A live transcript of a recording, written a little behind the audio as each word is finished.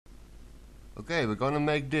Okay, we're gonna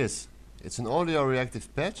make this. It's an audio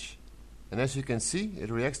reactive patch, and as you can see, it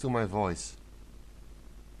reacts to my voice.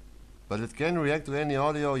 But it can react to any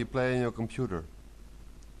audio you play in your computer.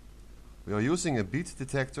 We are using a beat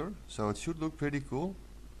detector, so it should look pretty cool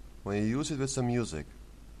when you use it with some music.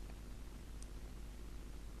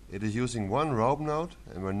 It is using one rope node,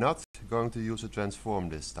 and we're not going to use a transform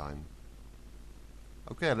this time.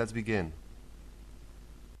 Okay, let's begin.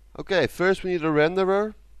 Okay, first we need a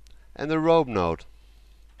renderer and a rope node.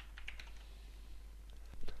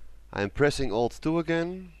 I'm pressing Alt-2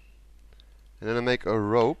 again, and then I make a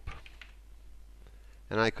rope,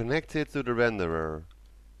 and I connect it to the renderer.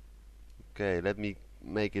 Okay, let me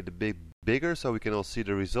make it a bit bigger so we can all see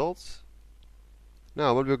the results.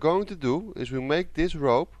 Now what we're going to do is we make this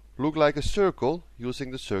rope look like a circle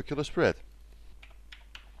using the circular spread.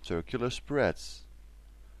 Circular spreads.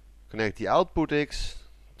 Connect the output X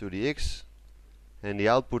to the X and the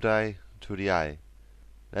output I to the I.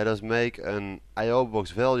 Let us make an I/O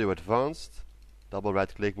box value advanced. Double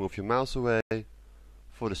right click, move your mouse away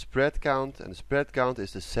for the spread count, and the spread count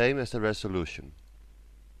is the same as the resolution.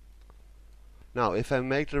 Now if I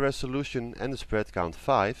make the resolution and the spread count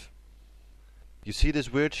 5, you see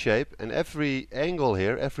this weird shape, and every angle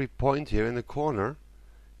here, every point here in the corner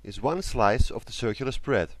is one slice of the circular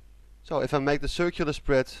spread. So if I make the circular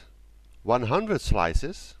spread 100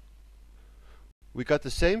 slices, we got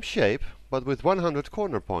the same shape but with 100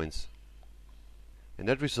 corner points. And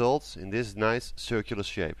that results in this nice circular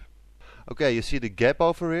shape. Okay, you see the gap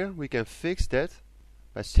over here? We can fix that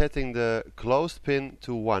by setting the closed pin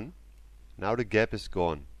to 1. Now the gap is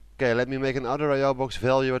gone. Okay, let me make another I/O box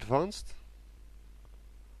value advanced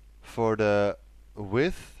for the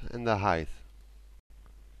width and the height.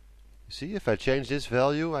 You see, if I change this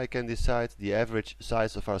value, I can decide the average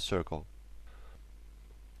size of our circle.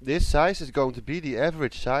 This size is going to be the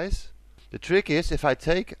average size. The trick is, if I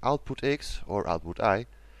take output X or output I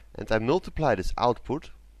and I multiply this output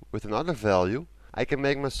with another value, I can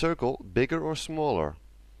make my circle bigger or smaller.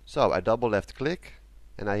 So I double left click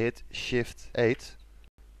and I hit Shift 8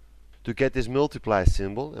 to get this multiply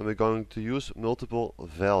symbol, and we're going to use multiple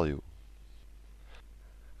value.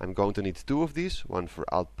 I'm going to need 2 of these, one for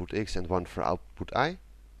output X and one for output I.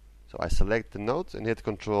 So I select the node and hit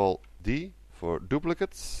Ctrl D for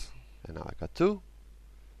duplicates, and now I got 2.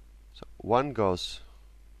 So one goes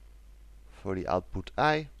for the output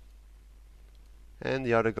I and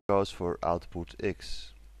the other goes for output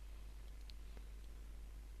X.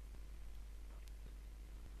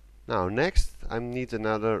 Now next I need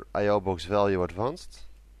another I/O box value advanced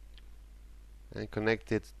and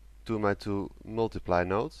connect it to my 2 multiply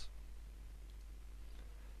nodes.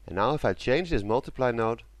 And now if I change this multiply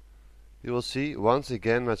node, you will see once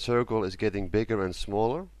again my circle is getting bigger and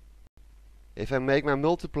smaller. If I make my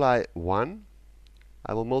multiply 1,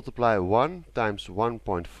 I will multiply 1 times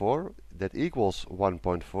 1.4, that equals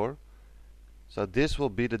 1.4. So this will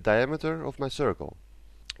be the diameter of my circle.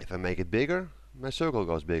 If I make it bigger, my circle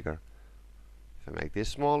goes bigger. If I make this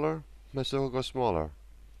smaller, my circle goes smaller.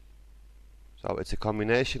 So it's a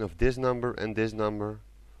combination of this number and this number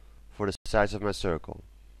for the size of my circle.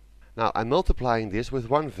 Now I'm multiplying this with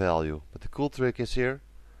one value, but the cool trick is here,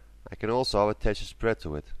 I can also attach a spread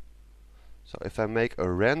to it. So if I make a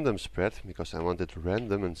random spread, because I want it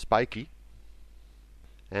random and spiky,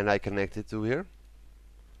 and I connect it to here,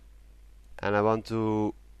 and I want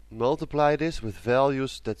to multiply this with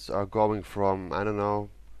values that are going from, I don't know,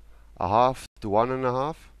 1/2 to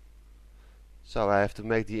 1.5. So I have to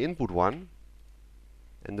make the input 1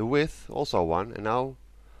 and the width also 1, and now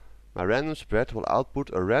my random spread will output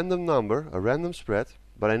a random number, a random spread,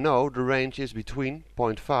 but I know the range is between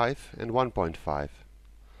 0.5 and 1.5.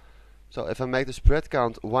 So if I make the spread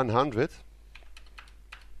count 100,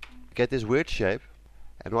 get this weird shape,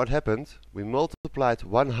 and what happened? We multiplied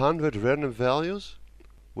 100 random values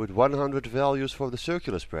with 100 values for the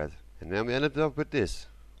circular spread, and then we ended up with this.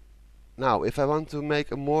 Now if I want to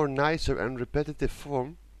make a more nicer and repetitive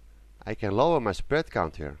form, I can lower my spread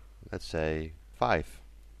count here. Let's say 5.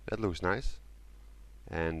 That looks nice.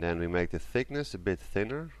 And then we make the thickness a bit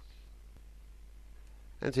thinner.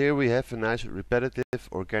 And here we have a nice repetitive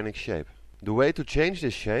organic shape. The way to change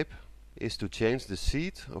this shape is to change the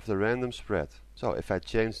seed of the random spread. So if I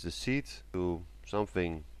change the seed to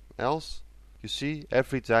something else, you see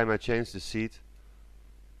every time I change the seed,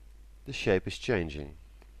 the shape is changing.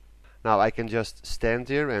 Now I can just stand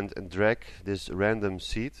here and drag this random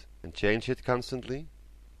seed and change it constantly.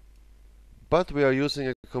 But we are using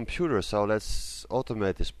a computer, so let's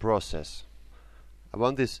automate this process. I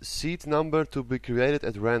want this seed number to be created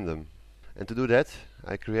at random. And to do that,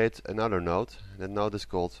 I create another node. That node is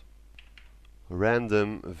called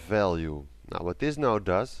random value. Now what this node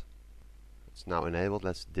does, it's now enabled,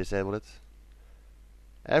 let's disable it.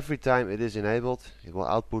 Every time it is enabled, it will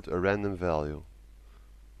output a random value.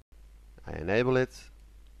 I enable it,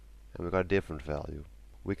 and we got a different value.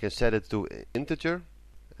 We can set it to integer,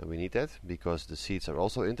 and we need that because the seeds are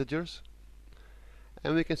also integers.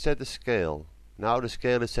 And we can set the scale. Now the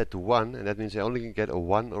scale is set to 1, and that means I only can get a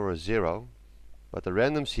 1 or a 0, but the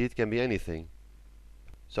random seed can be anything.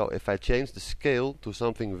 So if I change the scale to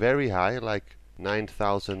something very high, like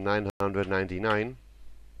 9999,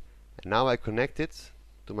 and now I connect it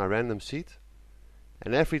to my random seed,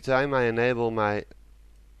 and every time I enable my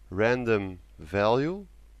random value,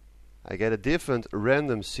 I get a different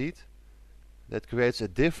random seed that creates a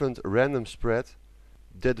different random spread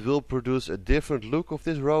that will produce a different look of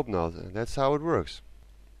this rope node, and that's how it works.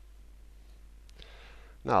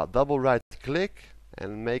 Now double right click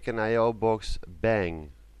and make an I/O box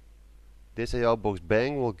bang. This I/O box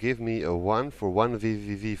bang will give me a 1 for 1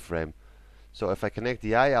 vvvv frame. So if I connect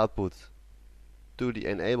the I output to the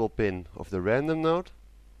enable pin of the random node,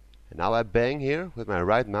 and now I bang here with my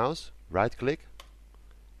right mouse, right click.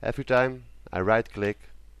 Every time I right click,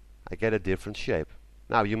 I get a different shape.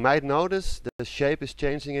 Now you might notice that the shape is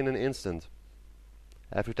changing in an instant.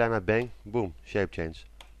 Every time I bang, boom, shape change.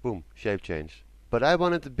 Boom, shape change. But I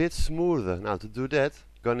want it a bit smoother. Now to do that,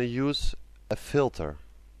 I'm gonna use a filter.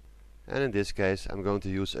 And in this case, I'm going to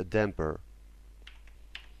use a damper.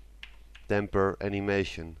 Damper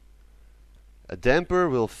animation. A damper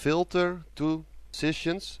will filter 2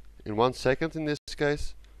 positions in 1 second in this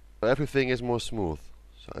case. So everything is more smooth.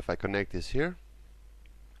 So if I connect this here,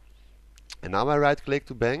 and now I right click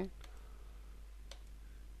to bang,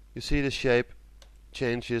 you see the shape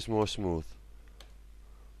changes more smooth.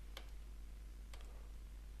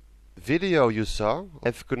 The video you saw,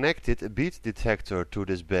 I've connected a beat detector to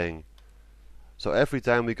this bang. So every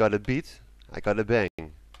time we got a beat, I got a bang.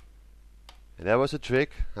 And that was a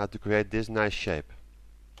trick how to create this nice shape.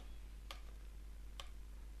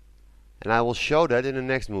 And I will show that in the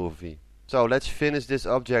next movie. So let's finish this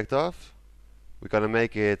object off. We're gonna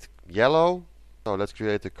make it yellow. So let's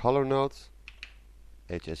create a color node.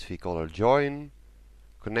 HSV color join.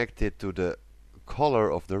 Connect it to the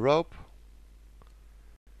color of the rope.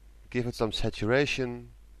 Give it some saturation.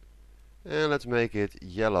 And let's make it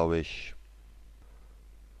yellowish.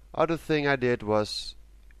 Other thing I did was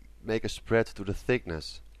make a spread to the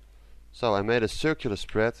thickness. So I made a circular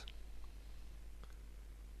spread.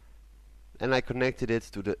 And I connected it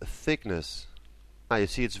to the thickness. Now you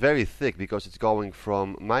see it's very thick because it's going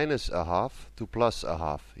from -0.5 to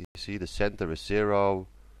 +0.5. You see the center is 0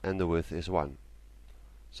 and the width is 1.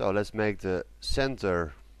 So let's make the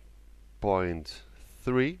center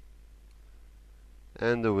 0.3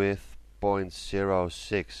 and the width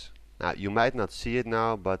 0.06. Now you might not see it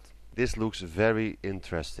now, but this looks very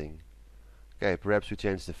interesting. Okay, perhaps we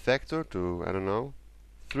change the factor to, I don't know,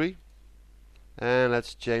 3. And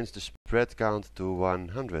let's change the spread count to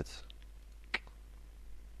 100.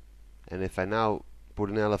 And if I now put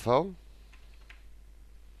an LFO,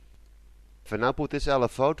 if I now put this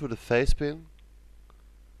LFO to the face pin,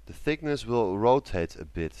 the thickness will rotate a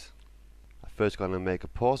bit. I'm first gonna make a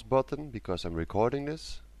pause button because I'm recording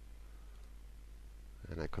this.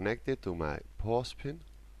 And I connect it to my pause pin.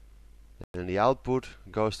 And the output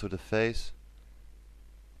goes to the face.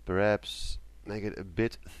 Perhaps make it a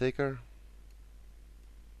bit thicker.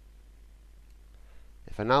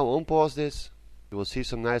 If I now unpause this, you will see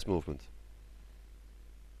some nice movement.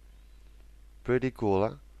 Pretty cool,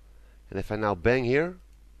 huh? And if I now bang here,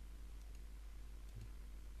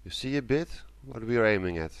 you see a bit what we are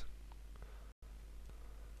aiming at.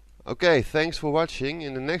 Okay, thanks for watching.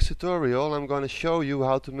 In the next tutorial I'm going to show you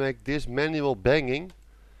how to make this manual banging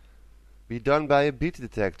be done by a beat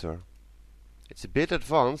detector. It's a bit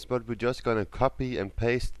advanced, but we're just going to copy and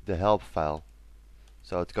paste the help file.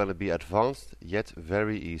 So it's going to be advanced yet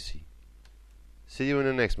very easy. See you in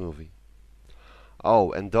the next movie.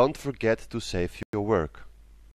 Oh, and don't forget to save your work.